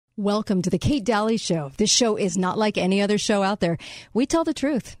Welcome to the Kate Daly Show. This show is not like any other show out there. We tell the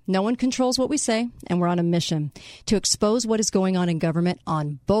truth. No one controls what we say, and we're on a mission to expose what is going on in government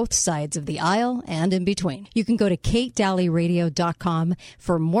on both sides of the aisle and in between. You can go to katedalyradio.com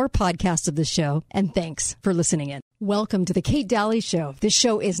for more podcasts of the show, and thanks for listening in. Welcome to the Kate Daly Show. This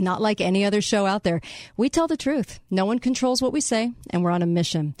show is not like any other show out there. We tell the truth. No one controls what we say, and we're on a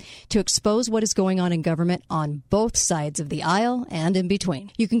mission to expose what is going on in government on both sides of the aisle and in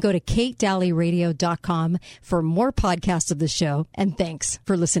between. You can go to katedalyradio.com for more podcasts of the show, and thanks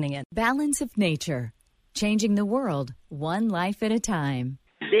for listening in. Balance of Nature, changing the world one life at a time.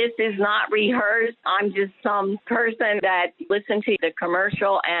 This is not rehearsed. I'm just some person that listened to the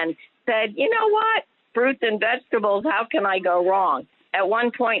commercial and said, you know what? Fruits and vegetables, how can I go wrong? At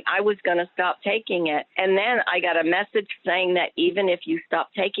one point, I was going to stop taking it. And then I got a message saying that even if you stop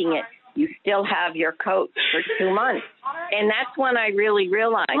taking it, you still have your coat for 2 months. And that's when I really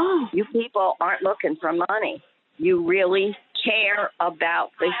realized you people aren't looking for money. You really care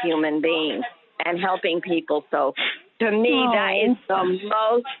about the human being and helping people. So to me, that is the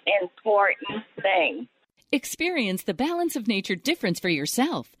most important thing. Experience the Balance of Nature difference for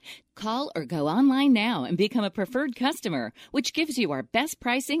yourself. Call or go online now and become a preferred customer, which gives you our best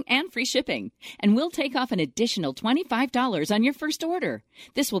pricing and free shipping. And we'll take off an additional $25 on your first order.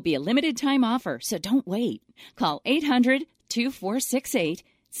 This will be a limited time offer, so don't wait. Call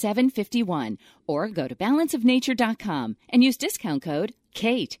 800-2468-751 or go to balanceofnature.com and use discount code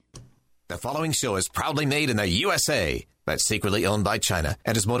KATE. The following show is proudly made in the USA, but secretly owned by China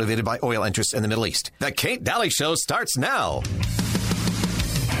and is motivated by oil interests in the Middle East. The Kate Daly Show starts now.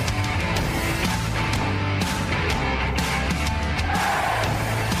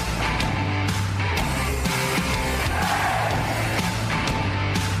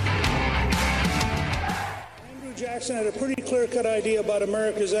 Andrew Jackson had a pretty clear-cut idea about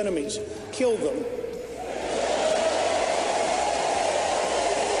America's enemies. Kill them.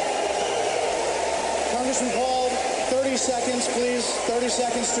 Congressman Paul, 30 seconds, please. 30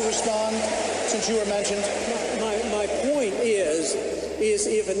 seconds to respond, since you were mentioned. My point is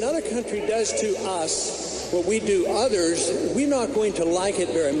if another country does to us what we do others, we're not going to like it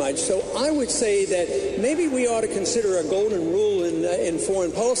very much. So I would say that maybe we ought to consider a golden rule in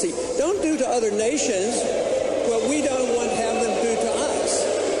foreign policy. Don't do to other nations what we don't want to have them do to us.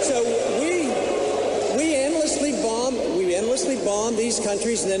 So we endlessly bomb these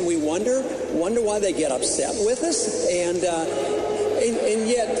countries, and then we wonder why they get upset with us, and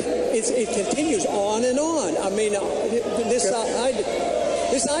yet it continues on and on. I mean,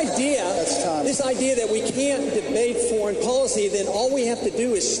 this idea that we can't debate foreign policy, then all we have to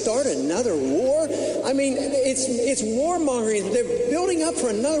do is start another war. I mean, it's warmongering. They're building up for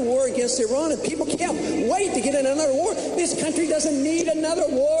another war against Iran, and people can't wait to get in another war. This country doesn't need another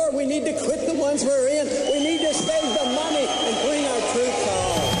war. We need to quit the ones we're in. We need to save the money and bring our troops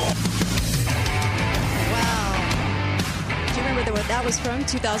home. Wow. Do you remember what that was from,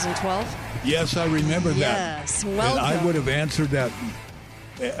 2012? Yes, I remember that. Yes, welcome. And I would have answered that.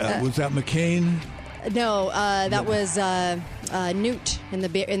 Was that McCain? No, that was Newt in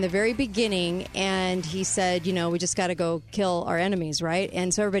the very beginning, and he said, you know, we just got to go kill our enemies, right?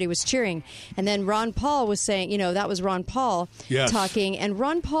 And so everybody was cheering. And then Ron Paul was saying, you know, that was Ron Paul talking. And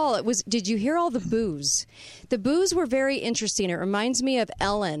Ron Paul, did you hear all the boos? The boos were very interesting. It reminds me of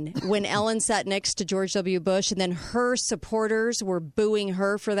Ellen, when Ellen sat next to George W. Bush, and then her supporters were booing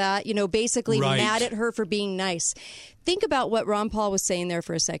her for that, you know, basically mad at her for being nice. Think about what Ron Paul was saying there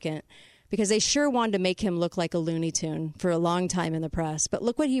for a second, because they sure wanted to make him look like a Looney Tune for a long time in the press. But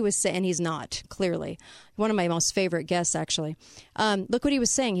look what he was saying. He's not, clearly. One of my most favorite guests, actually. Look what he was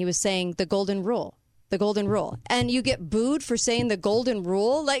saying. He was saying the golden rule. The golden rule. And you get booed for saying the golden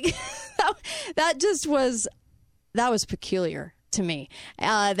rule? Like, that was peculiar to me.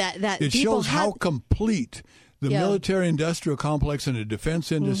 It shows how complete the military-industrial complex and the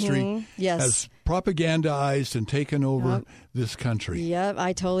defense industry has propagandized and taken over this country. Yep,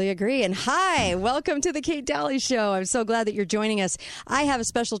 I totally agree. And hi, welcome to the Kate Daly Show. I'm so glad that you're joining us. I have a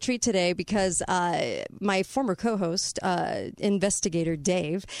special treat today because my former co-host, Investigator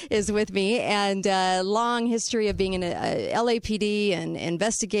Dave, is with me, and long history of being in a LAPD and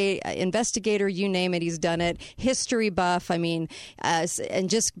investigator, you name it, he's done it. History buff, I mean, and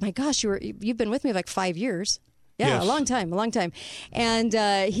just, my gosh, you've been with me like 5 years. Yeah, yes. a long time. And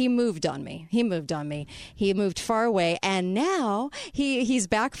he moved on me. He moved far away. And now he's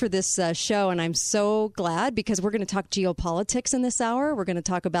back for this show. And I'm so glad because we're going to talk geopolitics in this hour. We're going to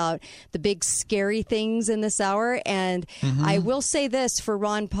talk about the big scary things in this hour. And I will say this for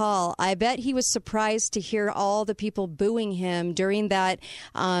Ron Paul. I bet he was surprised to hear all the people booing him during that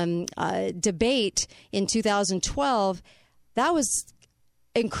debate in 2012. That was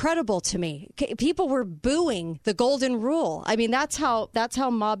incredible to me. People were booing the golden rule. I mean, that's how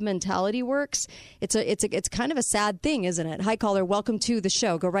mob mentality works. It's kind of a sad thing, isn't it? Hi, caller. Welcome to the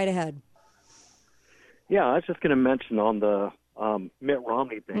show. Go right ahead. Yeah, I was just going to mention on the Mitt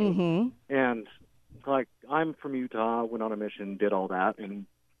Romney thing, and like I'm from Utah, went on a mission, did all that, and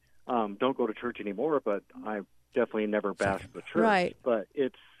don't go to church anymore. But I definitely never bashed the church. Right. But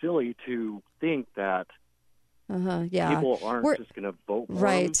it's silly to think that. Yeah. People aren't just going to vote for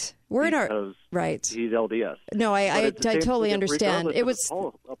him We're in our he's LDS. No, I totally understand. It was.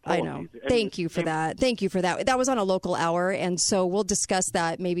 I know. Thank you for that. That was on a local hour, and so we'll discuss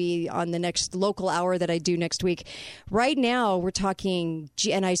that maybe on the next local hour that I do next week. Right now, we're talking,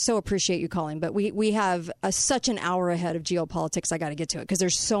 and I so appreciate you calling, but we have such an hour ahead of geopolitics. I got to get to it because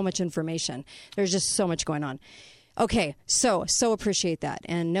there's so much information. There's just so much going on. Okay, so appreciate that.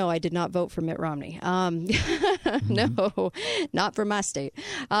 And no, I did not vote for Mitt Romney. No, not for my state.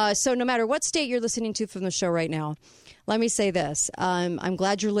 So no matter what state you're listening to from the show right now, let me say this. I'm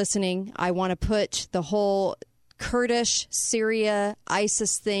glad you're listening. I want to put the whole Kurdish, Syria,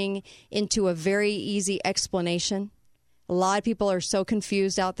 ISIS thing into a very easy explanation. A lot of people are so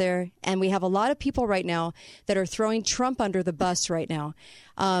confused out there, and we have a lot of people right now that are throwing Trump under the bus right now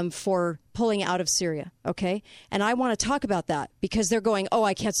for pulling out of Syria, okay? And I want to talk about that because they're going, oh,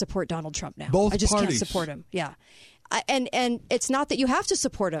 I can't support Donald Trump now. Both I just parties. can't support him. Yeah. And it's not that you have to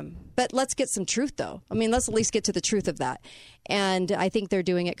support him, but let's get some truth, though. I mean, let's at least get to the truth of that. And I think they're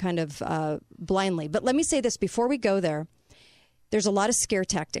doing it kind of blindly. But let me say this before we go there. There's a lot of scare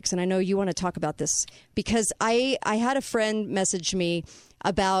tactics, and I know you want to talk about this because I had a friend message me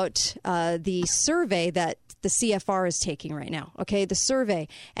about the survey that the CFR is taking right now, okay, the survey,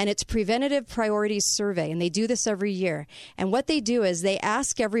 and it's Preventative Priorities Survey, and they do this every year. And what they do is they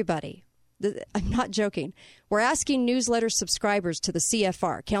ask everybody, I'm not joking, we're asking newsletter subscribers to the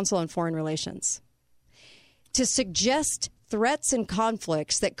CFR, Council on Foreign Relations, to suggest threats and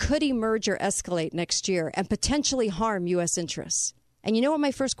conflicts that could emerge or escalate next year and potentially harm U.S. interests. And you know what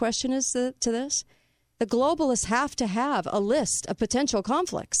my first question is to this? The globalists have to have a list of potential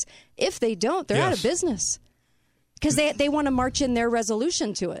conflicts. If they don't, they're out of business because they want to march in their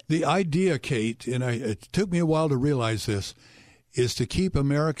resolution to it. The idea, Kate, and it took me a while to realize this, is to keep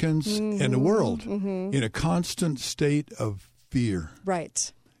Americans and the world in a constant state of fear.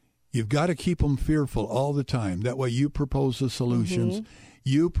 Right. You've got to keep them fearful all the time. That way you propose the solutions.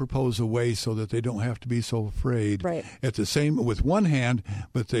 You propose a way so that they don't have to be so afraid. Right. At the same, with one hand,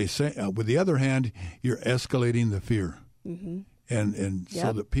 but they say with the other hand, you're escalating the fear. And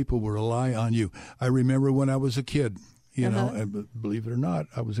so that people will rely on you. I remember when I was a kid, you know, and believe it or not,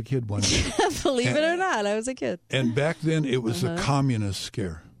 I was a kid one day. Believe it or not, I was a kid. And back then it was the communist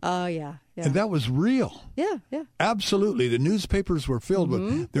scare. Oh, yeah. And that was real. Yeah. Absolutely. The newspapers were filled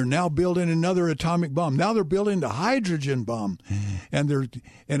with, they're now building another atomic bomb. Now they're building the hydrogen bomb. And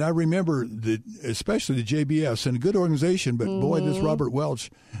I remember, especially the JBS, and a good organization, but boy, this Robert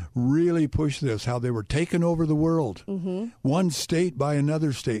Welch really pushed this, how they were taking over the world. One state by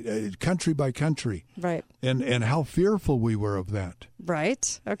another state, country by country. Right. And how fearful we were of that.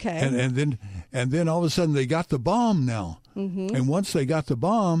 Right. Okay. And then all of a sudden they got the bomb now. And once they got the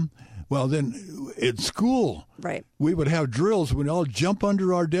bomb, well, then in school, we would have drills. We'd all jump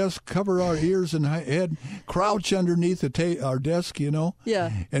under our desk, cover our ears and head, crouch underneath our desk, you know.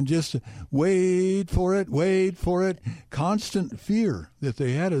 Yeah. And just wait for it. Constant fear that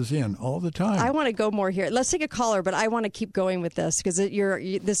they had us in all the time. I want to go more here. Let's take a caller, but I want to keep going with this because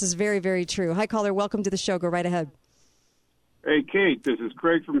this is very, very true. Hi, caller. Welcome to the show. Go right ahead. Hey, Kate, this is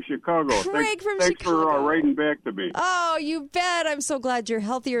Craig from Chicago. Thanks for writing back to me. Oh, you bet. I'm so glad you're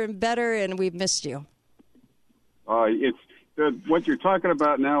healthier and better, and we've missed you. What you're talking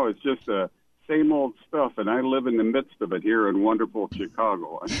about now is just same old stuff, and I live in the midst of it here in wonderful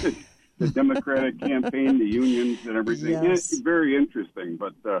Chicago. The Democratic campaign, the unions, and everything. Yes. It's very interesting,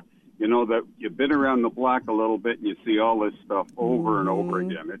 but you know, that you've been around the block a little bit and you see all this stuff over and over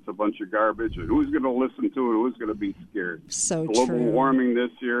again. It's a bunch of garbage, and who's going to listen to it? Who's going to be scared? So Global true. warming this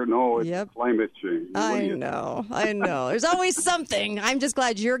year? No, it's climate change. I know. There's always something. I'm just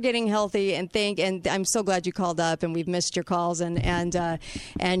glad you're getting healthy, and I'm so glad you called up, and we've missed your calls, and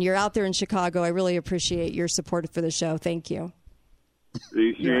you're out there in Chicago. I really appreciate your support for the show. Thank you.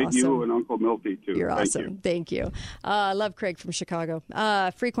 Appreciate awesome. You and Uncle Milty, too. You're Thank awesome. You. Thank you. I love Craig from Chicago.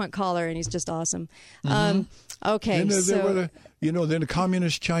 Frequent caller, and he's just awesome. Okay, then the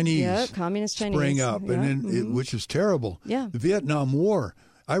communist Chinese, sprang up, and then which is terrible. Yeah. The Vietnam War.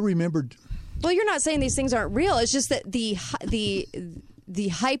 I remembered. Well, you're not saying these things aren't real. It's just that the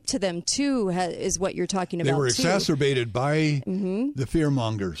hype to them too is what you're talking about. They were too. Exacerbated by the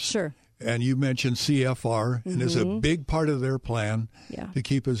fearmongers. Sure. And you mentioned CFR, and it's a big part of their plan to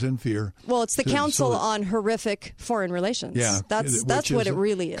keep us in fear. Well, it's the Council on Horrific Foreign Relations. Yeah, that's what it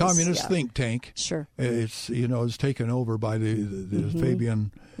really is. Communist think tank. Sure. It's it's taken over by the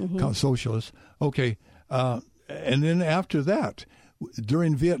Fabian socialists. Okay, and then after that,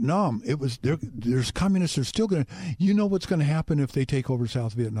 during Vietnam, it was there's communists are still going to. You know what's going to happen if they take over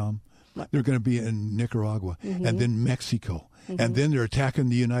South Vietnam? They're going to be in Nicaragua and then Mexico. And then they're attacking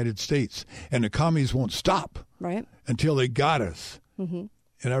the United States. And the commies won't stop until they got us. And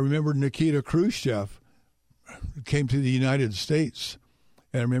I remember Nikita Khrushchev came to the United States.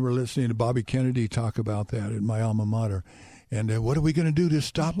 And I remember listening to Bobby Kennedy talk about that in my alma mater. And what are we going to do to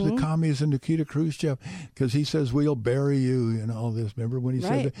stop the commies and Nikita Khrushchev? Because he says, we'll bury you and all this. Remember when he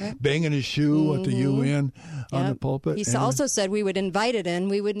said that? Banging his shoe at the UN on the pulpit? He also said we would invite it in.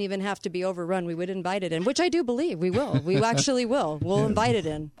 We wouldn't even have to be overrun. We would invite it in, which I do believe we will. We actually will. We'll invite it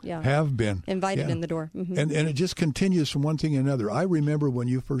in. Yeah, have been. Invited in the door. And it just continues from one thing to another. I remember when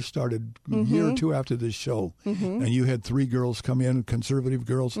you first started a year or two after this show, and you had 3 girls come in, conservative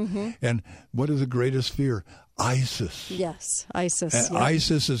girls. And what is the greatest fear? ISIS. Yes, ISIS. And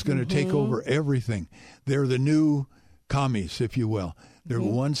ISIS is going to take over everything. They're the new commies, if you will. They're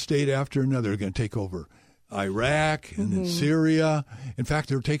one state after another. They're going to take over Iraq and then Syria. In fact,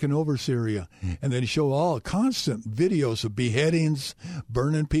 they're taking over Syria. And they show all constant videos of beheadings,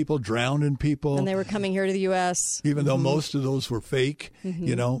 burning people, drowning people. And they were coming here to the U.S. Even though most of those were fake,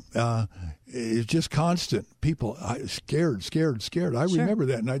 it's just constant. People scared. I remember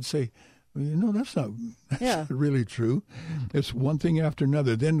that, and I'd say, that's not really true. It's one thing after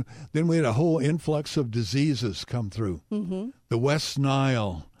another. Then we had a whole influx of diseases come through. The West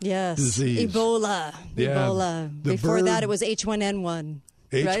Nile disease. Ebola. Before that, it was H1N1.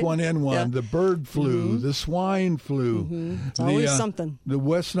 H1N1, the bird flu, the swine flu. It's always something. The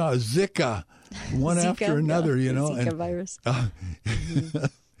West Nile, Zika, one after another, Zika virus.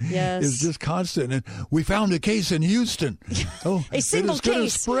 Yes. It's just constant. And we found a case in Houston. A single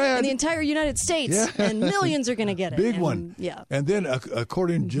case in the entire United States, and millions are going to get it. Big one. Yeah. And then,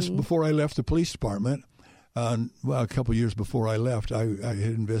 according, just before I left the police department, a couple of years before I left, I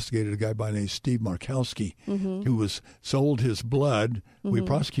had investigated a guy by the name of Steve Markowski, who was sold his blood. We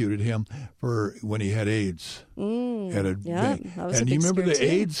prosecuted him for when he had AIDS. At a bank. And you remember the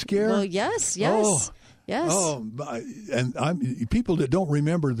AIDS scare? Well, yes. Yes. Oh, and people that don't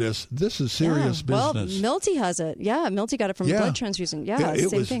remember this is serious business. Well, Milty has it. Yeah, Milty got it from blood transfusion. Yeah,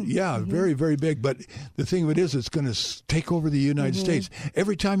 same thing. Yeah, very, very big. But the thing of it is, it's going to take over the United States.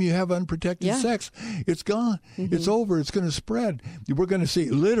 Every time you have unprotected sex, it's gone. It's over. It's going to spread. We're going to see,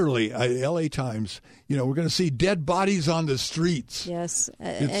 literally, L.A. Times, we're going to see dead bodies on the streets. Yes,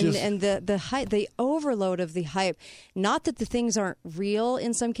 and the hype, the overload of the hype. Not that the things aren't real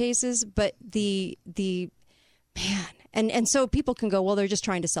in some cases, but the man. And so people can go, well, they're just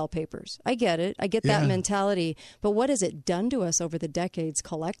trying to sell papers. I get it. I get that mentality. But what has it done to us over the decades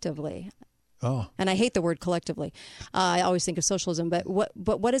collectively? Oh. And I hate the word collectively. I always think of socialism. But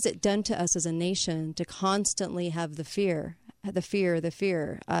what has it done to us as a nation to constantly have the fear? The fear.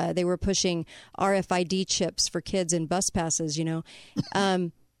 They were pushing RFID chips for kids in bus passes,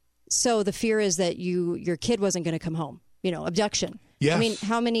 So the fear is that your kid wasn't going to come home, abduction. Yes. I mean,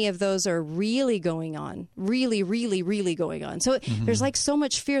 how many of those are really going on? Really, really, really going on. So there's like so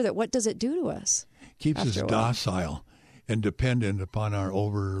much fear that what does it do to us? Keeps us docile and dependent upon our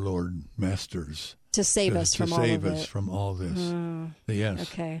overlord masters. To save us from all of it. To save us from all this. Yes.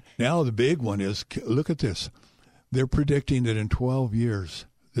 Okay. Now the big one is, look at this. They're predicting that in 12 years,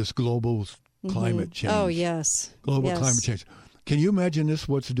 this global climate change. Oh, yes. Global climate change. Can you imagine this,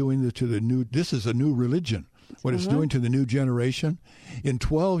 what's doing to the new, this is a new religion. What it's doing to the new generation. In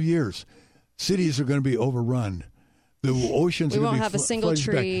 12 years, cities are going to be overrun The oceans we are going won't to have a single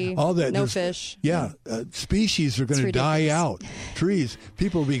tree, back. All that, no fish. Yeah, species are going to die out. Trees,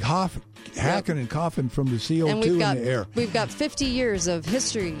 people will be hacking and coughing from the CO2 in the air. We've got 50 years of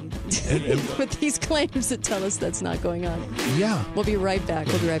history with these claims that tell us that's not going on. Yeah. We'll be right back.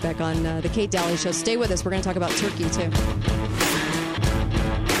 We'll be right back on the Kate Daly Show. Stay with us. We're going to talk about Turkey, too.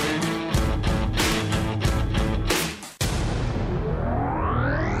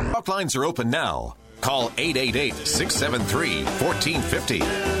 Talk lines are open now. Call 888-673-1450.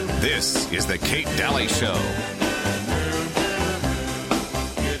 This is the Kate Daly Show. I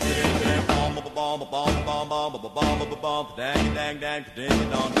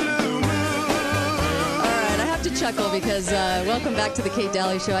have to chuckle because welcome back to the Kate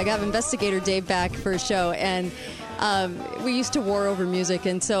Daly Show. I got Investigator Dave back for a show, and we used to war over music,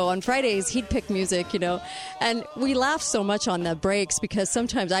 and so on Fridays he'd pick music, and we laughed so much on the breaks because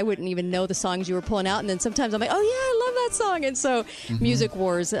sometimes I wouldn't even know the songs you were pulling out, and then sometimes I'm like, oh yeah, I love that song, and so music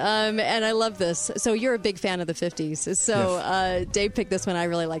wars, and I love this. So you're a big fan of the 50s, so yes. Dave picked this one. I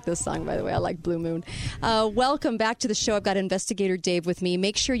really like this song, by the way. I like Blue Moon. Welcome back to the show. I've got Investigator Dave with me.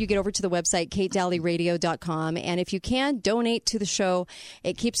 Make sure you get over to the website katedalyradio.com, and if you can, donate to the show.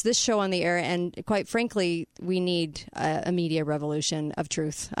 It keeps this show on the air, and quite frankly, we need a media revolution of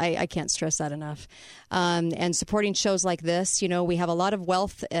truth. I can't stress that enough. And supporting shows like this, we have a lot of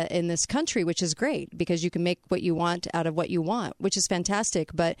wealth in this country, which is great because you can make what you want out of what you want, which is fantastic.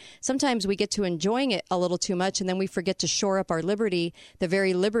 But sometimes we get to enjoying it a little too much, and then we forget to shore up our liberty, the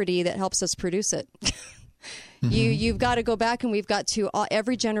very liberty that helps us produce it. You've got to go back, and we've got to,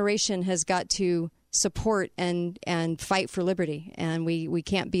 every generation has got to support and fight for liberty, and we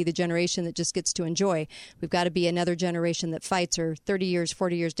can't be the generation that just gets to enjoy. We've got to be another generation that fights, or 30 years,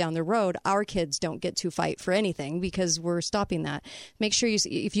 40 years down the road, our kids don't get to fight for anything because we're stopping that. Make sure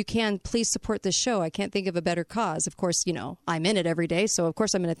if you can, please support this show. I can't think of a better cause. Of course, I'm in it every day, so of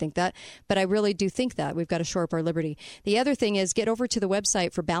course I'm going to think that, but I really do think that we've got to shore up our liberty. The other thing is get over to the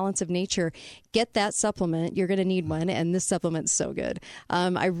website for Balance of Nature. Get that supplement. You're going to need one, and this supplement's so good.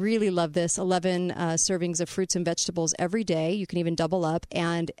 I really love this. 11 servings of fruits and vegetables every day. You can even double up.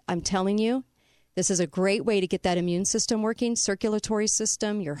 And I'm telling you, this is a great way to get that immune system working, circulatory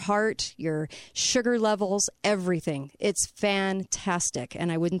system, your heart, your sugar levels, everything. It's fantastic.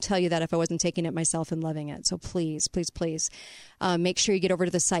 And I wouldn't tell you that if I wasn't taking it myself and loving it. So please, please, please make sure you get over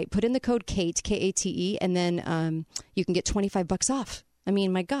to the site. Put in the code KATE, K-A-T-E, and then you can get $25 off. I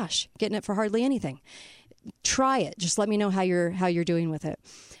mean, my gosh, getting it for hardly anything. Try it. Just let me know how you're doing with it.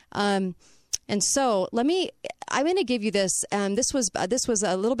 And so I'm going to give you this. This was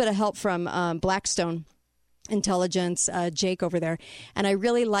a little bit of help from Blackstone Intelligence, Jake over there. And I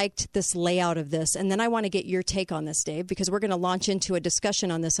really liked this layout of this. And then I want to get your take on this, Dave, because we're going to launch into a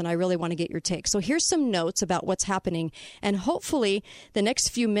discussion on this. And I really want to get your take. So here's some notes about what's happening. And hopefully the next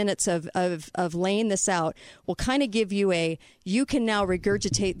few minutes of laying this out will kind of give you you can now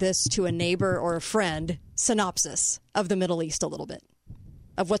regurgitate this to a neighbor or a friend synopsis of the Middle East a little bit.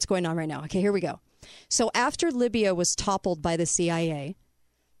 Of what's going on right now. Okay, here we go. So after Libya was toppled by the CIA,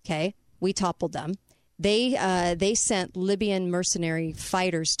 okay, we toppled them. They sent Libyan mercenary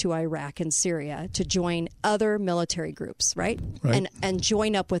fighters to Iraq and Syria to join other military groups, right? And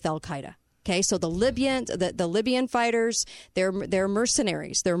join up with Al Qaeda. Okay, so the Libyan fighters, they're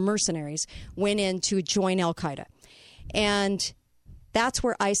mercenaries. They're mercenaries went in to join Al Qaeda, and that's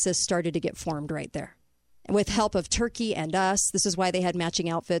where ISIS started to get formed right there. With help of Turkey and us. This is why they had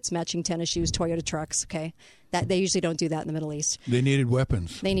matching outfits, matching tennis shoes, Toyota trucks, okay? That they usually don't do that in the Middle East. They needed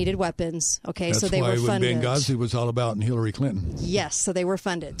weapons. Okay, that's so they were funded. That's why Benghazi was all about in Hillary Clinton. Yes, so they were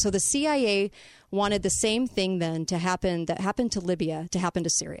funded. So the CIA wanted the same thing then to happen that happened to Libya to happen to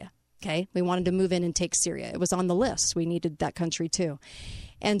Syria, okay? We wanted to move in and take Syria. It was on the list. We needed that country too.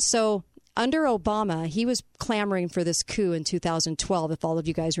 And so under Obama, he was clamoring for this coup in 2012, if all of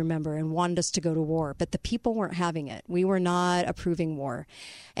you guys remember, and wanted us to go to war. But the people weren't having it. We were not approving war.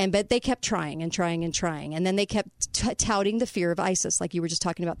 But they kept trying and trying and trying. And then they kept touting the fear of ISIS, like you were just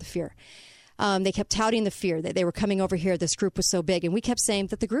talking about the fear. They kept touting the fear that they were coming over here. This group was so big. And we kept saying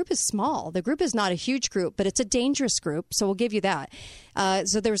that the group is small. The group is not a huge group, but it's a dangerous group. So we'll give you that.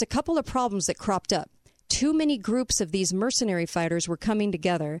 So there was a couple of problems that cropped up. Too many groups of these mercenary fighters were coming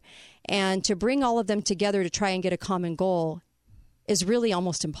together, and to bring all of them together to try and get a common goal is really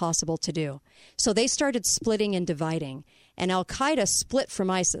almost impossible to do. So they started splitting and dividing, and Al Qaeda split from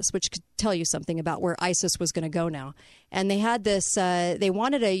ISIS, which could tell you something about where ISIS was going to go now. And they had this, they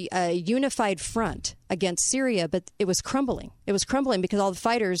wanted a unified front against Syria, but it was crumbling. It was crumbling because all the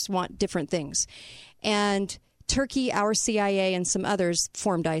fighters want different things. And Turkey, our CIA, and some others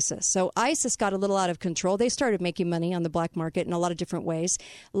formed ISIS. So ISIS got a little out of control. They started making money on the black market in a lot of different ways.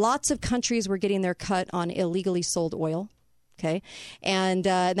 Lots of countries were getting their cut on illegally sold oil. Okay. And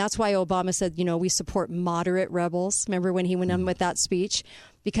that's why Obama said, we support moderate rebels. Remember when he went on with that speech?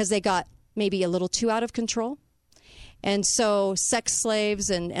 Because they got maybe a little too out of control. And so sex slaves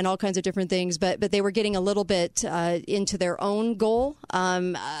and all kinds of different things, but they were getting a little bit into their own goal,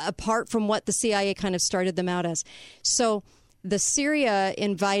 apart from what the CIA kind of started them out as. So the Syria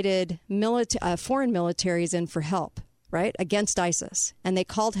invited foreign militaries in for help, right, against ISIS. And they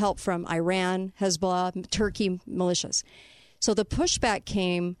called help from Iran, Hezbollah, Turkey militias. So the pushback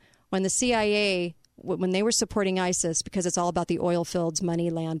came when the CIA, when they were supporting ISIS, because it's all about the oil fields,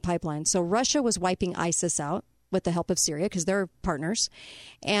 money, land, pipelines. So Russia was wiping ISIS out with the help of Syria, because they're partners.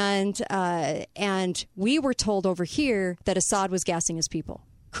 And we were told over here that Assad was gassing his people.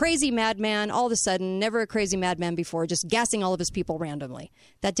 Crazy madman, all of a sudden, never a crazy madman before, just gassing all of his people randomly.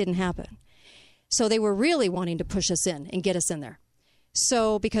 That didn't happen. So they were really wanting to push us in and get us in there.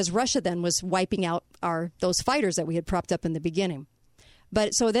 So because Russia then was wiping out those fighters that we had propped up in the beginning.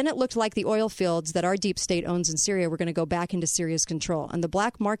 But so then it looked like the oil fields that our deep state owns in Syria were going to go back into Syria's control. And the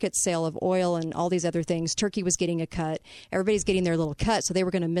black market sale of oil and all these other things, Turkey was getting a cut. Everybody's getting their little cut, so they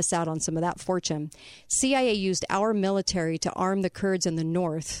were going to miss out on some of that fortune. CIA used our military to arm the Kurds in the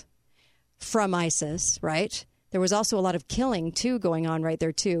north from ISIS, right? There was also a lot of killing, too, going on right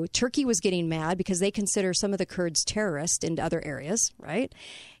there, too. Turkey was getting mad because they consider some of the Kurds terrorists in other areas, right?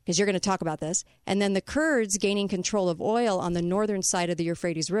 Because you're going to talk about this. And then the Kurds gaining control of oil on the northern side of the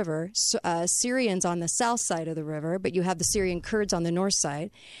Euphrates River, Syrians on the south side of the river, but you have the Syrian Kurds on the north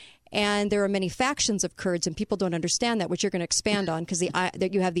side. And there are many factions of Kurds, and people don't understand that, which you're going to expand on, because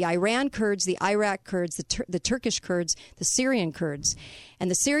you have the Iran Kurds, the Iraq Kurds, the Turkish Kurds, the Syrian Kurds.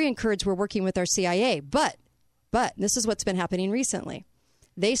 And the Syrian Kurds were working with our CIA. But this is what's been happening recently.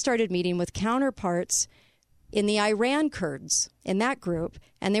 They started meeting with counterparts in the Iran Kurds, in that group,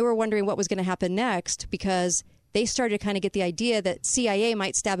 and they were wondering what was going to happen next, because they started to kind of get the idea that CIA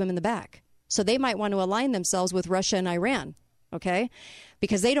might stab them in the back. So they might want to align themselves with Russia and Iran, okay?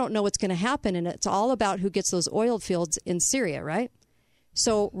 Because they don't know what's going to happen, and it's all about who gets those oil fields in Syria, right?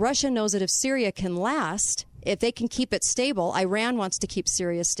 So Russia knows that if Syria can last, if they can keep it stable, Iran wants to keep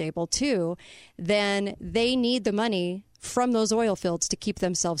Syria stable too, then they need the money from those oil fields to keep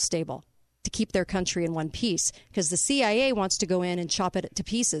themselves stable, to keep their country in one piece, because the CIA wants to go in and chop it to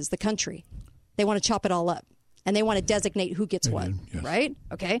pieces, the country. They want to chop it all up, and they want to designate who gets what, yes. Right?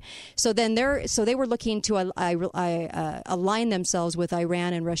 Okay. So then they were looking to align themselves with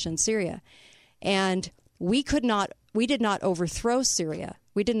Iran and Russia and Syria, and we did not overthrow Syria.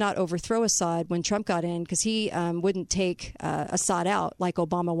 We did not overthrow Assad when Trump got in, because he wouldn't take Assad out like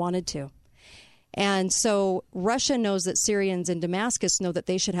Obama wanted to. And so Russia knows that Syrians in Damascus know that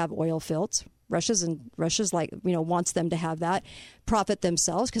they should have oil fields. Russia's wants them to have that, profit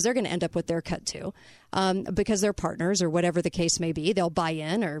themselves, because they're going to end up with their cut too, because they're partners or whatever the case may be. They'll buy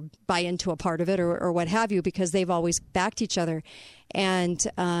in or buy into a part of it or what have you, because they've always backed each other.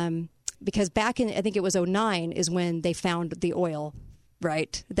 And because back in, I think it was 2009 is when they found the oil,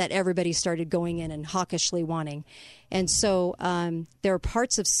 right, that everybody started going in and hawkishly wanting. And so there are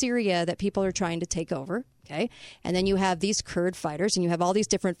parts of Syria that people are trying to take over, okay? And then you have these Kurd fighters, and you have all these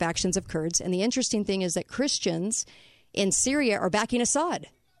different factions of Kurds. And the interesting thing is that Christians in Syria are backing Assad.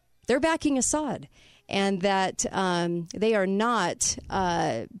 They're backing Assad. And that they are not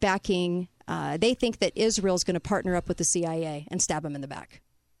backing, they think that Israel's going to partner up with the CIA and stab them in the back.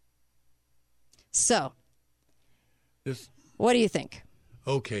 So, what do you think?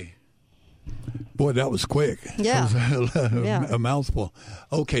 Okay. Boy, that was quick. Yeah. That was a mouthful.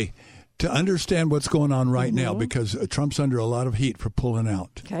 Okay. To understand what's going on right now, because Trump's under a lot of heat for pulling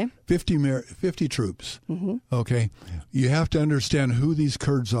out. Okay. 50 troops. Okay. You have to understand who these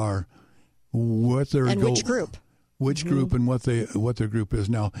Kurds are, what their and which group. Which group and what their group is.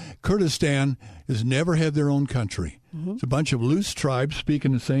 Now, Kurdistan has never had their own country. It's a bunch of loose tribes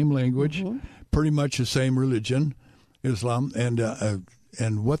speaking the same language, pretty much the same religion, Islam,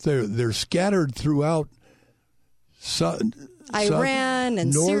 and what they're scattered throughout Iran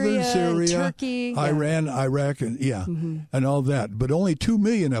and northern Syria, Turkey, Iran, Iraq, and and all that. But only 2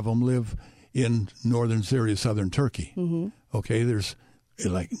 million of them live in northern Syria, southern Turkey. Okay, there's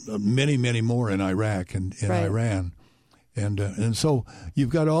like many, many more in Iraq and in Iran. And so you've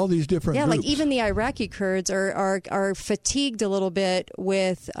got all these different groups. Like even the Iraqi Kurds are fatigued a little bit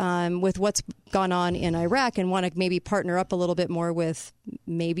with what's gone on in Iraq, and want to maybe partner up a little bit more with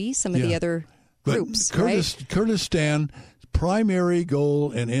maybe some of the other groups. Kurdistan primary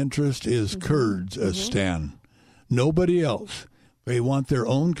goal and interest is Kurdsistan. Nobody else. They want their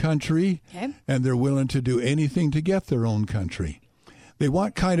own country, and they're willing to do anything to get their own country. They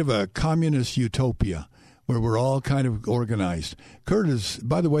want kind of a communist utopia where we're all kind of organized.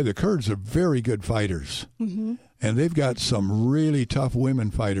 By the way, the Kurds are very good fighters, and they've got some really tough women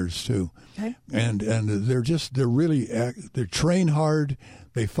fighters too. Okay. And they're train hard,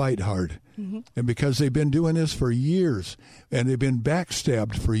 they fight hard, and because they've been doing this for years, and they've been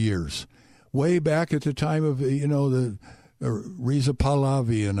backstabbed for years, way back at the time of the Reza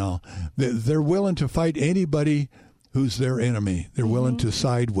Pahlavi and all. They're willing to fight anybody who's their enemy. They're willing to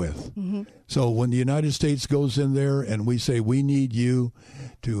side with. So when the United States goes in there and we say, we need you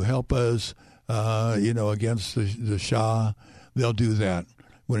to help us, against the Shah, they'll do that.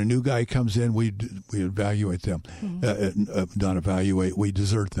 When a new guy comes in, we evaluate them. Not evaluate, we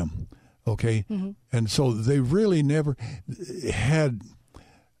desert them. Okay? And so they really never had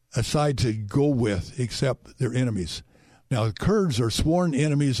a side to go with except their enemies. Now, the Kurds are sworn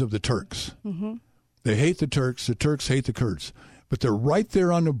enemies of the Turks. They hate the Turks hate the Kurds. But they're right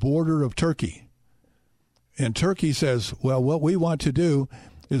there on the border of Turkey. And Turkey says, well, what we want to do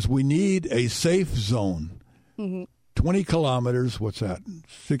is we need a safe zone. 20 kilometers, what's that,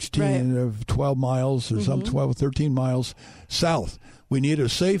 16 of 12 miles or some 12 or 13 miles south. We need a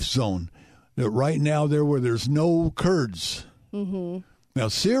safe zone. Right now where there's no Kurds. Now,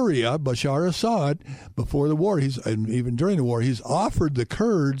 Syria, Bashar Assad, before the war, and even during the war, he's offered the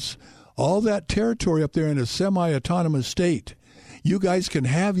Kurds all that territory up there in a semi-autonomous state. You guys can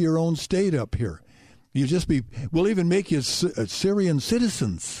have your own state up here. We'll even make you Syrian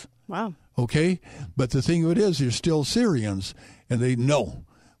citizens. Wow. Okay? But the thing of it is, you're still Syrians, and they know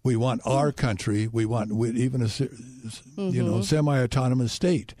we want our country. We want even a semi-autonomous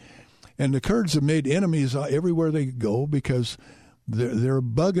state. And the Kurds have made enemies everywhere they go because they're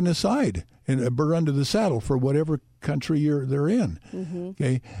bugging aside and a burr under the saddle for whatever country they're in.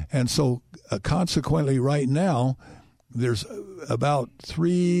 Okay, and so consequently, right now there's about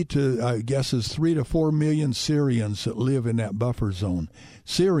 3 to 4 million Syrians that live in that buffer zone.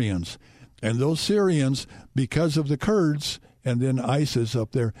 Syrians, and those Syrians, because of the Kurds and then ISIS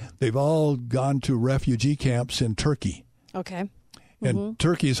up there, they've all gone to refugee camps in Turkey. Okay. And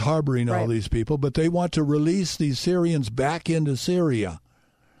Turkey's harboring all these people, but they want to release these Syrians back into Syria.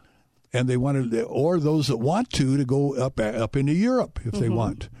 And they want to, or those that want to go up into Europe if they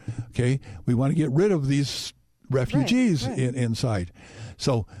want. Okay? We want to get rid of these refugees inside.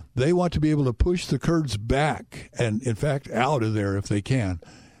 So they want to be able to push the Kurds back and, in fact, out of there if they can.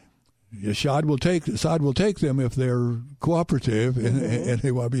 Assad will take them if they're cooperative and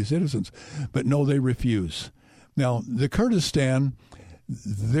they want to be citizens. But no, they refuse. Now, the Kurdistan,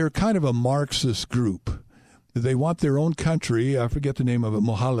 they're kind of a Marxist group. They want their own country. I forget the name of it,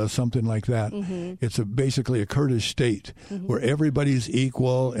 Mohalla, something like that. It's basically a Kurdish state where everybody's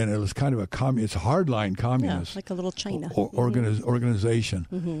equal, and it's kind of it's a hardline communist. Like a little China.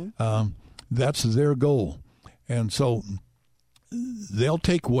 Organization. That's their goal. And so they'll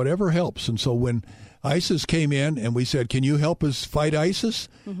take whatever helps. And so when ISIS came in and we said, can you help us fight ISIS?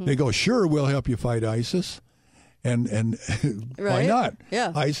 They go, sure, we'll help you fight ISIS. And why not?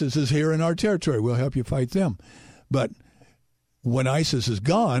 Yeah. ISIS is here in our territory. We'll help you fight them. But when ISIS is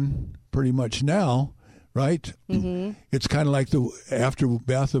gone, pretty much now, right? It's kind of like the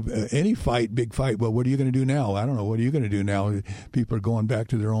aftermath of any big fight. Well, what are you going to do now? I don't know. What are you going to do now? People are going back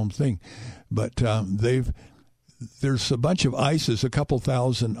to their own thing. But there's a bunch of ISIS, a couple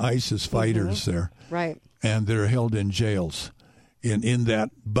thousand ISIS fighters there. Right. And they're held in jails in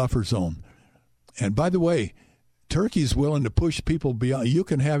that buffer zone. And by the way, Turkey's willing to push people beyond. You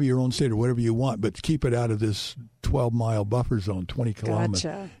can have your own state or whatever you want, but keep it out of this 12-mile buffer zone, 20 kilometers.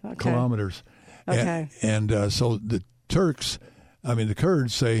 Okay. And so the Kurds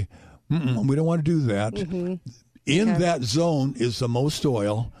say, we don't want to do that. In that zone is the most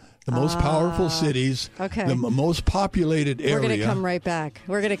oil, the most powerful cities, the most populated area. We're going to come right back.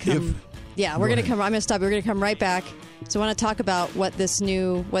 We're going to come. I'm going to come. I'm going to stop. We're going to come right back. So I want to talk about what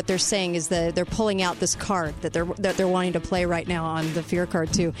they're saying is that they're pulling out this card that they're wanting to play right now on the Fear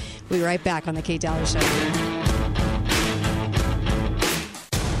Card too. We'll be right back on the Kate Dalley Show.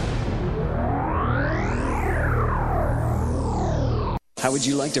 How would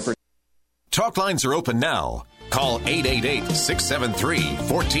you like to? Talk lines are open now. Call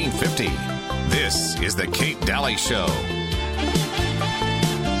 888-673-1450. This is the Kate Dalley Show.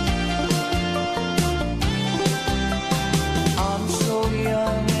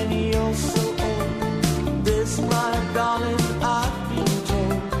 My darling, I've been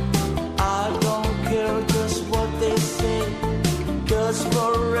told I don't care just what they say, 'cause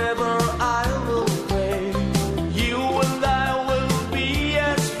forever I will pray. You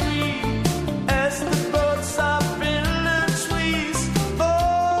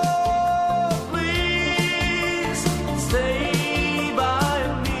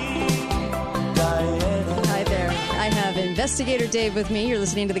Investigator Dave with me. You're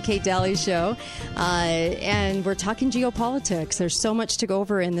listening to The Kate Daly Show. And we're talking geopolitics. There's so much to go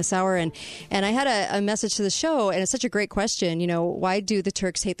over in this hour. And I had a message to the show, and it's such a great question. You know, why do the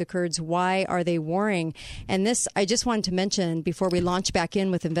Turks hate the Kurds? Why are they warring? And this, I just wanted to mention before we launch back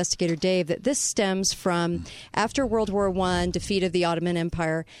in with Investigator Dave, that this stems from after World War I, defeat of the Ottoman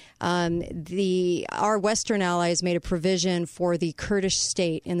Empire, our Western allies made a provision for the Kurdish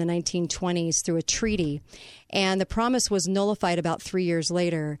state in the 1920s through a treaty. And the promise was nullified about 3 years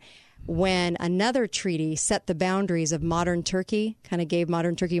later when another treaty set the boundaries of modern Turkey, kind of gave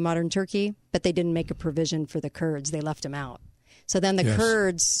modern Turkey, but they didn't make a provision for the Kurds. They left them out. So then the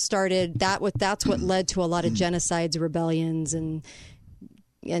Kurds started, that's what led to a lot of genocides, rebellions, and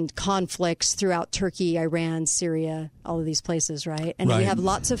conflicts throughout Turkey, Iran, Syria, all of these places, right? And we have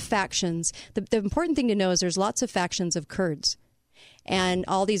lots of factions. The important thing to know is there's lots of factions of Kurds and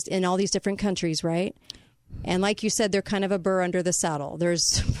in all these different countries, right? And like you said, they're kind of a burr under the saddle.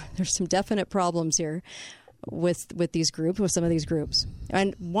 There's some definite problems here with some of these groups,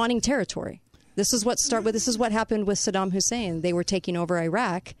 and wanting territory. This is what happened with Saddam Hussein. They were taking over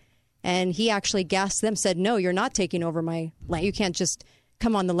Iraq, and he actually gassed them, said, "No, you're not taking over my land. You can't just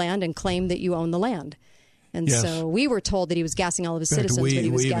come on the land and claim that you own the land." And so we were told that he was gassing all of his citizens, but he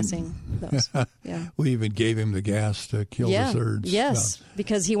was gassing those. Yeah. We even gave him the gas to kill the Kurds. Yes,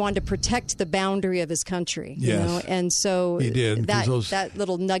 because he wanted to protect the boundary of his country. You know? And so he did, that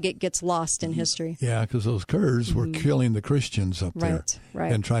little nugget gets lost in history. Yeah, because those Kurds were killing the Christians up there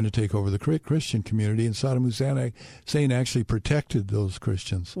and trying to take over the Christian community. And Saddam Hussein actually protected those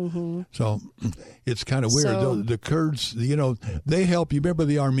Christians. Mm-hmm. So it's kind of weird. The Kurds, they help. You remember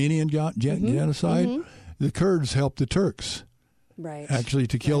the Armenian genocide? Mm-hmm. The Kurds helped the Turks, actually,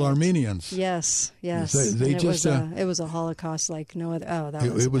 to kill Armenians. Yes. It was a Holocaust like no other. Oh,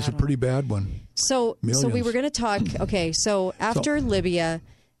 it was a pretty bad one. So we were going to talk. Okay, so after Libya,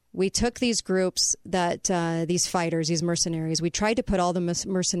 we took these groups these fighters, these mercenaries. We tried to put all the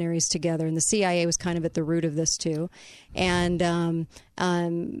mercenaries together, and the CIA was kind of at the root of this too. And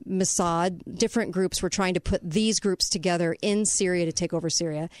Mossad, different groups were trying to put these groups together in Syria to take over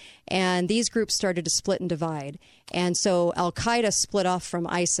Syria. And these groups started to split and divide. And so Al-Qaeda split off from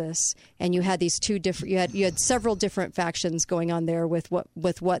ISIS, and you had these two different. You had several different factions going on there with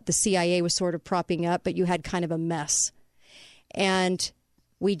what the CIA was sort of propping up, but you had kind of a mess. And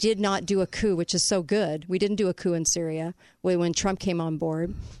we did not do a coup, which is so good. We didn't do a coup in Syria when Trump came on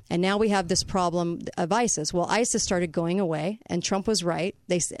board. And now we have this problem of ISIS. Well, ISIS started going away, and Trump was right.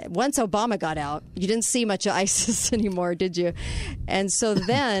 Once Obama got out, you didn't see much of ISIS anymore, did you? And so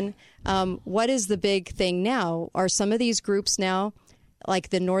then what is the big thing now? Are some of these groups now,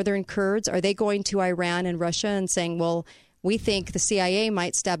 like the northern Kurds, are they going to Iran and Russia and saying, well, we think the CIA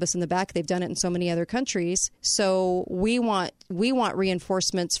might stab us in the back. They've done it in so many other countries. So we want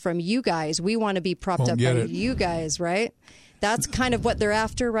reinforcements from you guys. We want to be propped up by you guys, right? That's kind of what they're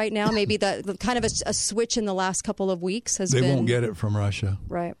after right now. Maybe that kind of a switch in the last couple of weeks has been. They won't get it from Russia.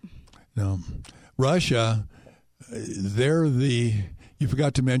 Right. No. Russia, you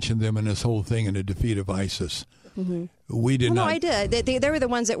forgot to mention them in this whole thing in the defeat of ISIS. Mm-hmm. We did not. No, I did. They were the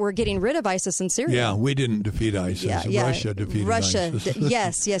ones that were getting rid of ISIS in Syria. Yeah, we didn't defeat ISIS. Russia defeated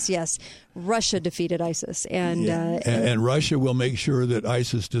ISIS. Yes. Russia defeated ISIS. And Russia will make sure that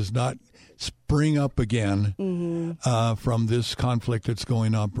ISIS does not spring up again from this conflict that's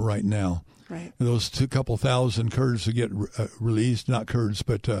going on right now. Right. Those couple thousand Kurds that get released, not Kurds,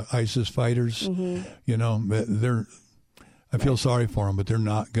 but ISIS fighters, they're... I feel sorry for them, but they're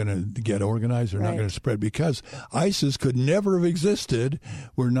not going to get organized. They're not going to spread because ISIS could never have existed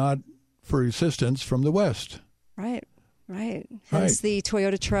were not for assistance from the West. Right. Hence the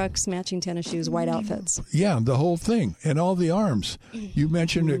Toyota trucks, matching tennis shoes, white outfits. Yeah, the whole thing and all the arms. You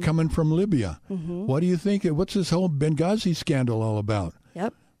mentioned it coming from Libya. Mm-hmm. What do you think? What's this whole Benghazi scandal all about?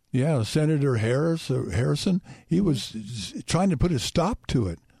 Yep. Yeah, Senator Harrison, he was trying to put a stop to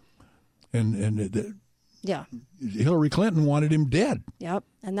it. Yeah. Hillary Clinton wanted him dead. Yep.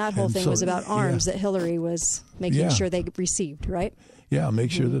 And that whole thing was about arms that Hillary was making sure they received, right? Yeah,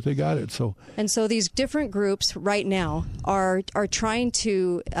 make sure that they got it. So these different groups right now are trying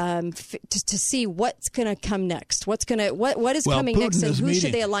to see what's going to come next. What is coming next, and who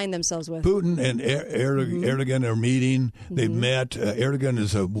should they align themselves with? Putin and Erdogan are meeting. They've met. Erdogan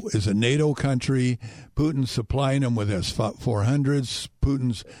is a NATO country. Putin's supplying them with S-400s.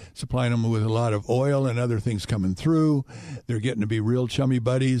 Putin's supplying them with a lot of oil and other things coming through. They're getting to be real chummy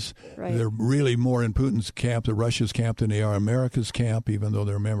buddies. Right. They're really more in Putin's camp, the Russia's camp, than they are America's camp, even though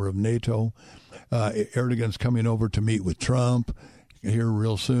they're a member of NATO. Erdogan's coming over to meet with Trump. here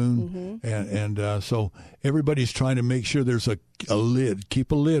real soon, and so everybody's trying to make sure there's a lid,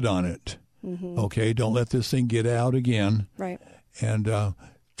 keep a lid on it. Okay, don't let this thing get out again. Right. And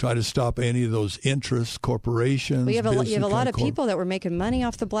try to stop any of those interests, corporations. Well, you have a lot of people that were making money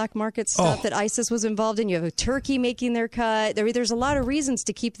off the black market stuff that ISIS was involved in. You have Turkey making their cut. There's a lot of reasons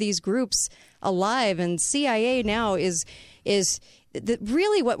to keep these groups alive, and CIA now is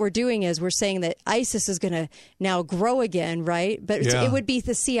really what we're doing is we're saying that ISIS is going to now grow again, right? But it would be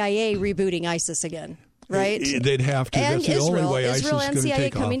the CIA rebooting ISIS again. Right, they'd have to. And that's the only way ISIS Israel is and going to CIA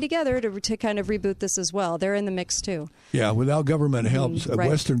take coming off. together to kind of reboot this as well. They're in the mix too. Yeah, without government help, right.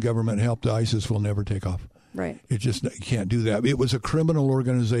 Western government help, ISIS will never take off. Right. It just can't do that. It was a criminal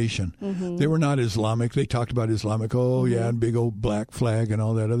organization. They were not Islamic. They talked about Islamic, and big old black flag and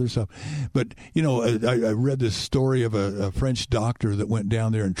all that other stuff. But, I read this story of a French doctor that went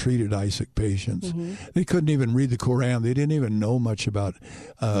down there and treated ISIS patients. They couldn't even read the Quran. They didn't even know much about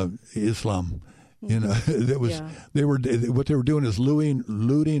Islam. They were what they were doing is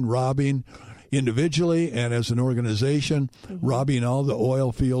looting, robbing individually and as an organization, robbing all the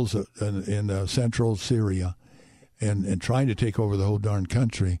oil fields in central Syria, and trying to take over the whole darn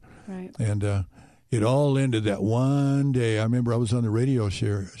country. Right. And it all ended that one day. I remember I was on the radio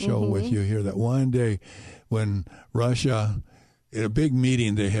show with you here that one day when Russia, in a big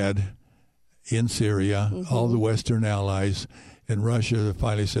meeting they had in Syria, all the Western allies. And Russia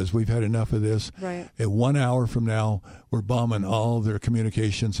finally says, we've had enough of this. Right. At 1 hour from now, we're bombing all their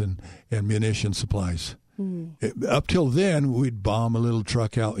communications and munition supplies. Up till then, we'd bomb a little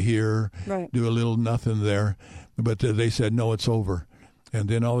truck out here, do a little nothing there. But they said, no, it's over. And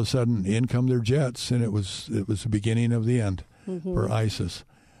then all of a sudden, in come their jets, and it was the beginning of the end for ISIS.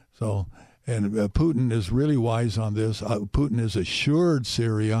 So, and Putin is really wise on this. Putin has assured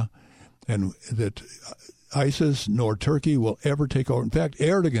Syria and that ISIS nor Turkey will ever take over. In fact,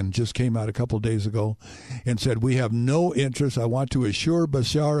 Erdogan just came out a couple of days ago and said, we have no interest. I want to assure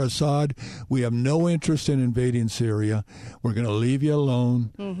Bashar Assad, we have no interest in invading Syria. We're going to leave you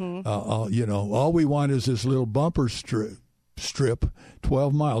alone. All we want is this little bumper strip,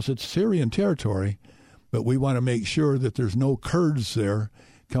 12 miles. It's Syrian territory, but we want to make sure that there's no Kurds there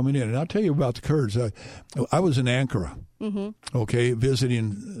coming in. And I'll tell you about the Kurds. I was in Ankara,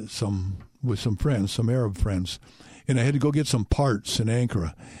 visiting with some friends, some Arab friends, and I had to go get some parts in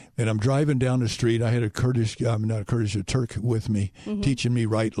Ankara. And I'm driving down the street. I had a Turk with me, teaching me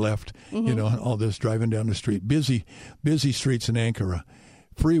right, left, all this, driving down the street. Busy streets in Ankara.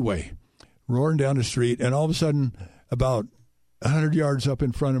 Freeway, roaring down the street, and all of a sudden, about 100 yards up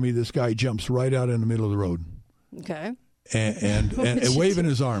in front of me, this guy jumps right out in the middle of the road. Okay. And waving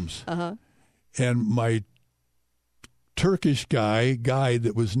his arms. And my Turkish guide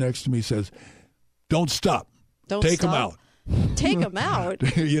that was next to me says, don't stop. Take him out. Take him out?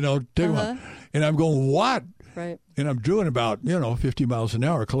 Take him out. And I'm going, what? Right. And I'm doing about, 50 miles an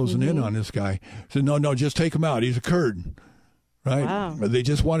hour, closing in on this guy. I said, no, just take him out. He's a Kurd. Right? Wow. They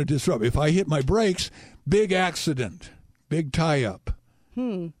just want to disrupt. If I hit my brakes, big accident, big tie-up.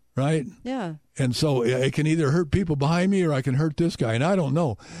 Right? Yeah. And so it can either hurt people behind me or I can hurt this guy. And I don't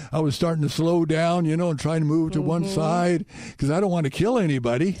know. I was starting to slow down, and trying to move to one side because I don't want to kill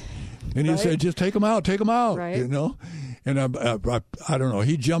anybody. And he said, just take him out, right. And I don't know.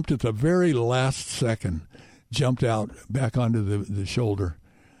 He jumped at the very last second, jumped out back onto the shoulder.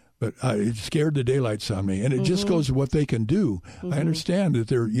 But it scared the daylights on me. And it just goes to what they can do. I understand that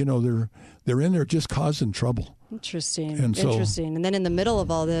they're in there just causing trouble. Interesting. And then in the middle of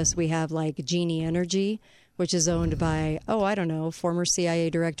all this, we have like Genie Energy, which is owned by, former CIA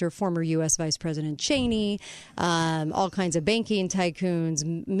director, former U.S. Vice President Cheney, all kinds of banking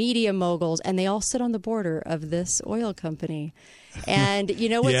tycoons, media moguls, and they all sit on the border of this oil company. And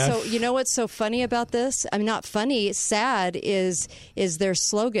what's so funny about this? I mean, not funny, sad is their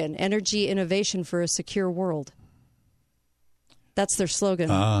slogan: energy innovation for a secure world. That's their slogan,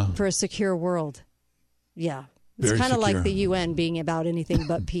 for a secure world. Yeah. It's kind of like the UN being about anything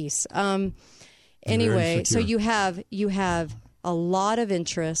but peace. Anyway, so you have a lot of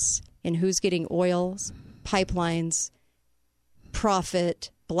interest in who's getting oils, pipelines, profit,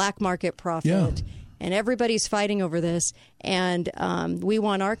 black market profit, and everybody's fighting over this. And we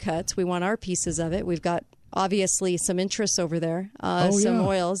want our cuts. We want our pieces of it. We've got obviously some interests over there, some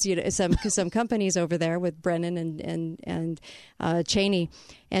oils, some companies over there with Brennan and Cheney.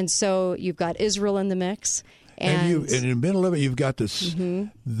 And so you've got Israel in the mix. And in the middle of it, you've got this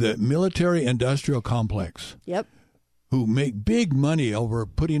the military-industrial complex. Yep. Who make big money over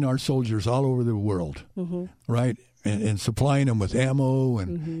putting our soldiers all over the world, right? And supplying them with ammo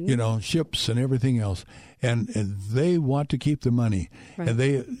and, ships and everything else. and they want to keep the money. Right. And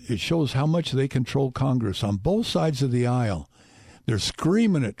it shows how much they control Congress on both sides of the aisle. They're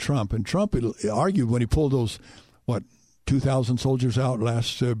screaming at Trump, and Trump argued when he pulled those, 2,000 soldiers out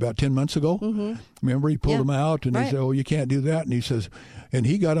about 10 months ago. Mm-hmm. Remember, he pulled them out, and Right. he said, "Oh, you can't do that." And he says, and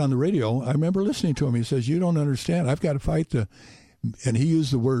he got on the radio. I remember listening to him. He says, "You don't understand. I've got to fight and he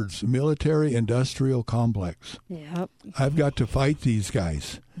used the words military-industrial complex. Yep. I've got to fight these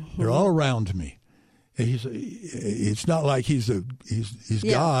guys. Mm-hmm. They're all around me." It's not like he's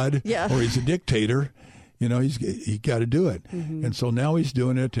God or he's a dictator. He got to do it, and so now he's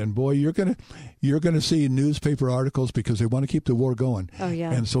doing it. And boy, you're gonna see newspaper articles because they want to keep the war going. Oh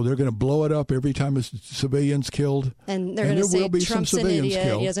yeah, and so they're going to blow it up every time a civilian's killed. And they're going to say Trump's an idiot.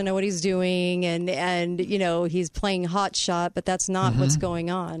 Killed. He doesn't know what he's doing, and he's playing hot shot. But that's not what's going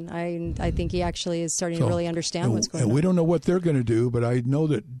on. I think he actually is starting to really understand what's going on. And we don't know what they're going to do, but I know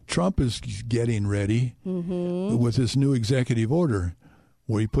that Trump is getting ready with this new executive order,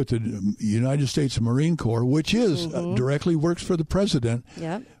 where he put the United States Marine Corps, which is directly works for the president.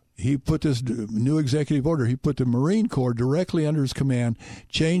 Yep. He put this new executive order. He put the Repel Corps directly under his command.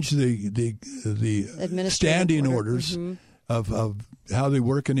 Changed the standing orders of how they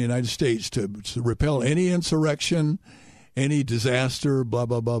work in the United States to repel any insurrection, any disaster, blah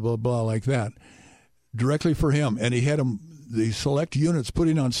blah blah blah blah like that, directly for him. And he had the select units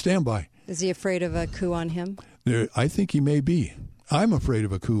putting on standby. Is he afraid of a coup on him? I think he may be. I'm afraid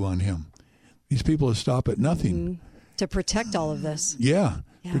of a coup on him. These people will stop at nothing. To protect all of this. Yeah,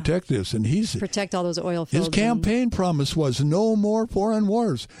 protect this. And protect all those oil fields. His campaign promise was no more foreign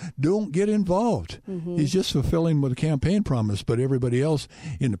wars. Don't get involved. He's just fulfilling with a campaign promise. But everybody else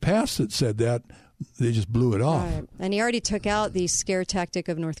in the past that said that, they just blew it off. Right. And he already took out the scare tactic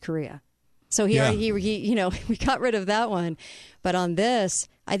of North Korea. So we got rid of that one. But on this,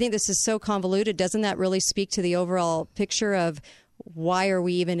 I think this is so convoluted. Doesn't that really speak to the overall picture of why are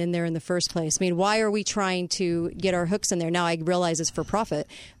we even in there in the first place? I mean, why are we trying to get our hooks in there? Now, I realize it's for profit,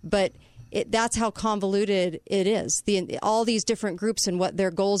 but that's how convoluted it is. All these different groups and what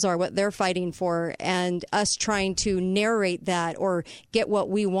their goals are, what they're fighting for, and us trying to narrate that or get what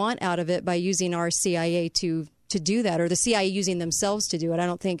we want out of it by using our CIA to do that, or the CIA using themselves to do it. I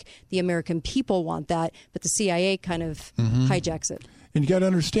don't think the American people want that, but the CIA kind of hijacks it. And you got to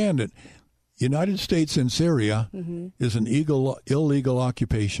understand it. United States in Syria is an illegal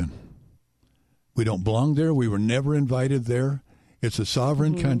occupation. We don't belong there. We were never invited there. It's a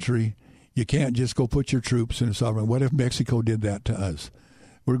sovereign country. You can't just go put your troops in a sovereign. What if Mexico did that to us?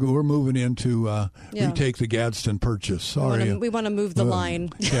 We're moving into retake the Gadsden Purchase. Sorry. We want to move the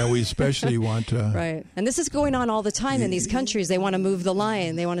line. Yeah, we especially want to. Right. And this is going on all the time in these countries. They want to move the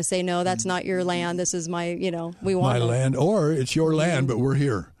line. They want to say, no, that's not your land. This is my, we want my land. Or it's your land, but we're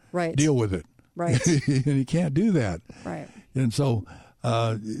here. Right. Deal with it. Right. And you can't do that. Right. And so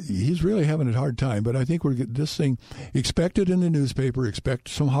he's really having a hard time. But I think this thing, expect it in the newspaper, expect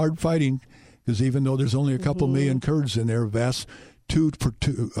some hard fighting, because even though there's only a couple million Kurds in there, vast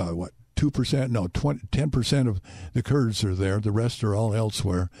 2%? No, 10% of the Kurds are there. The rest are all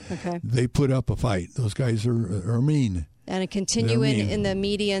elsewhere. Okay. They put up a fight. Those guys are mean. And continue in the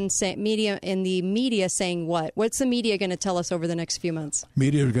media saying what? What's the media going to tell us over the next few months?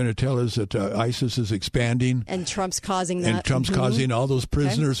 Media are going to tell us that ISIS is expanding. And Trump's causing that. And Trump's causing all those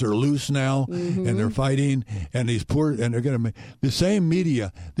prisoners are loose now, and they're fighting. And they're going to the same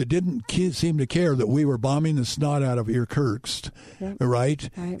media that didn't seem to care that we were bombing the snot out of Irkutsk, right?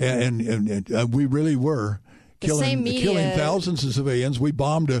 And we really were. Killing thousands of civilians. We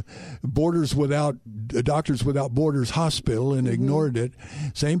bombed Doctors Without Borders hospital and ignored it.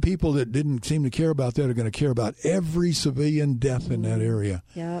 Same people that didn't seem to care about that are going to care about every civilian death in that area.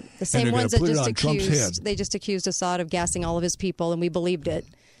 Yeah, the same ones that just accused Assad of gassing all of his people, and we believed it.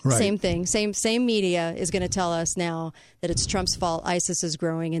 Right. Same thing. Same media is going to tell us now that it's Trump's fault. ISIS is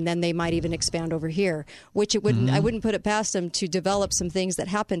growing, and then they might even expand over here. Which it wouldn't. I wouldn't put it past them to develop some things that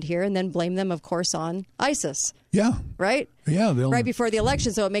happened here, and then blame them, of course, on ISIS. Yeah. Right. Yeah. Right before the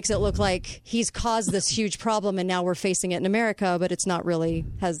election, so it makes it look like he's caused this huge problem, and now we're facing it in America. But it's not really.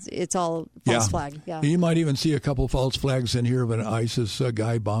 It's all false flag. Yeah. You might even see a couple false flags in here of an ISIS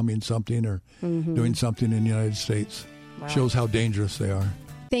guy bombing something or doing something in the United States. Wow. Shows how dangerous they are.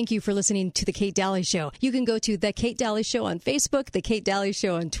 Thank you for listening to The Kate Daly Show. You can go to The Kate Daly Show on Facebook, The Kate Daly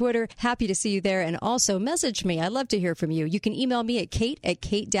Show on Twitter. Happy to see you there. And also message me. I'd love to hear from you. You can email me at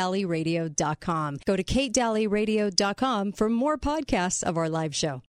kate@katedalyradio.com. Go to katedalyradio.com for more podcasts of our live show.